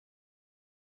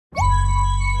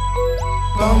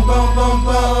Boom, boom, boom,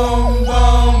 boom,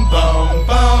 boom, boom, boom,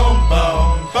 boom, boom.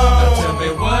 Now tell me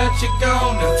what you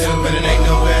gonna do when it ain't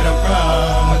nowhere to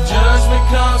run. When judgment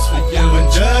comes for you. When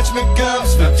judgment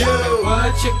comes for you. Tell me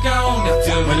what you gonna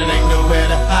do when it ain't nowhere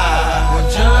to hide. When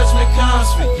judgment comes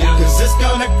for you. 'Cause it's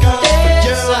gonna come for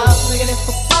you. Looking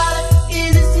for quality,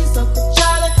 easy see something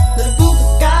Charlie. Little boo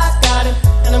guy's got him,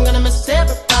 and I'm gonna miss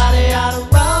everybody out of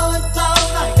rolling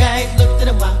clothes like I looked at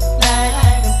a while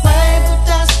lag and played for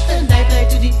dust, and they play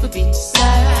too deep for beach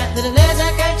side. Little legs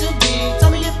I can't too big. Tell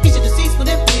me your feature deceitful,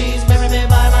 then please marry me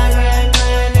by my grand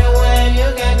way. You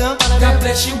can't go follow God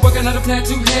bless you, working on a plan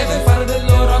to heaven. Follow the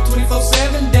Lord all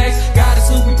 24/7 days. God is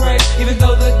who we praise, even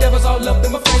though the devil's all up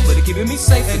in my face, but he keeping me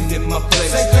safe and in my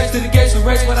place. Say grace to the gates of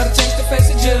race, but I change the face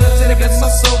of judge, and it blesses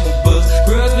my soul with books.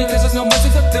 Grudge because there's no mercy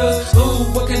for thugs.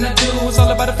 Ooh, what can I do? It's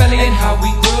all about the family and how we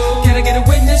grow. Can I get a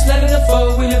witness? Let it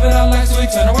unfold. We live in our lives to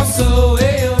eternal our soul.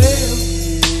 Hell, hell.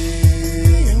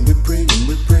 And we're praying,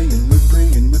 we're praying, we're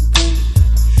praying, we're praying.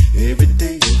 Every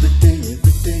day, every day,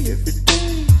 every day, every day.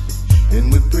 And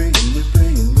we're praying, we're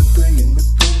praying, we're praying,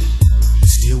 we're praying.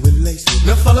 Still with lace.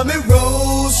 Now follow me,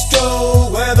 Rosto.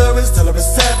 Whether it's till it's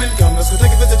 7, come let's go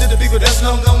take a visit to the people that's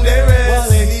long gone there is. While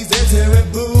ladies, they're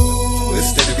terrible.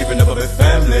 Instead of keeping up with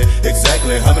family,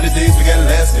 exactly how many days we got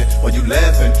lasting? While you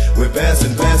laughing, we're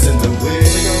passing the way.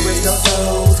 We gon' rest our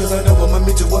souls, 'cause I know I'ma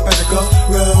meet you up at the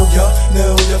crossroads. Y'all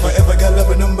know if I ever got love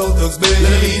with them both thugs, baby.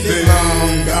 Ladies,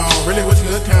 long gone, really wish you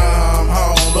could come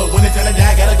home, but when it's time to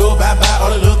die, gotta go bye-bye.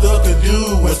 All the little thug could do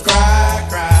was cry,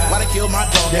 cry. Why they kill my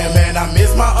dog? Yeah, man, I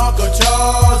miss my Uncle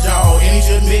Charles, y'all, and he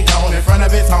shouldn't be gone in front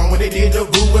of his home. When they did, the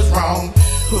boo was wrong.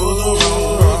 Who's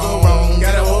wrong?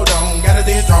 Gotta hold on, gotta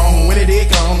stay strong. When it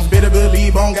comes, better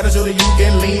believe on. Gotta show that you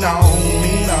can lean on,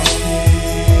 lean on.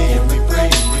 And we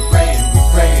praying, we praying, we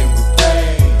praying, we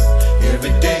praying.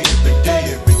 Every day, every day,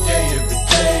 every day, every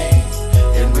day.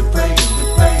 And we praying, we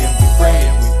praying, we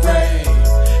praying, we praying.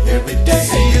 Every day.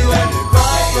 See you at the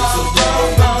crossroads,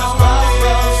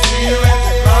 crossroads. See you at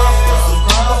the crossroads,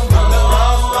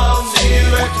 crossroads. See you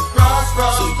at the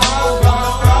crossroads,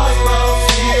 crossroads.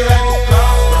 See you at the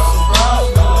crossroads,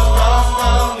 crossroads.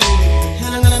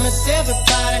 and I'm gonna miss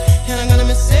everybody, and I'm gonna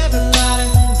miss everybody,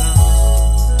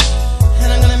 and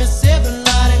I'm gonna miss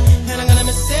everybody, and I'm gonna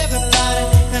miss everybody,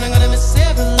 and I'm gonna miss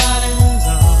everybody,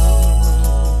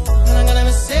 and I'm gonna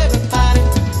miss everybody.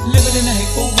 Living in a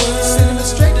hateful world, sending me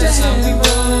straight, that's how we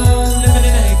run. Living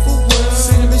in a hateful world,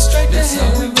 sending me straight, that's how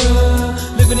we run.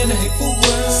 Living in a hateful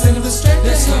world, sending me straight,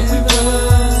 that's how we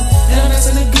run. Now that's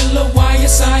in a good little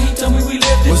YSI, he told me we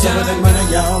lived it What's up with that money,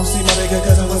 y'all? See my bigger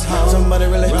cousin was home. Somebody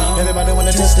really, everybody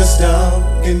wanna test the stuff.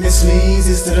 And this sneeze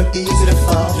instead of easy to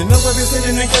fall. You know I've been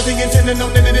sitting and cause they intending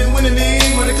on that they didn't win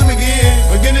any. Wanna come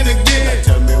again, again and again. Now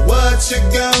tell me what you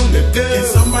gonna do. Can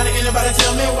somebody, anybody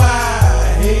tell me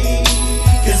why? Hey.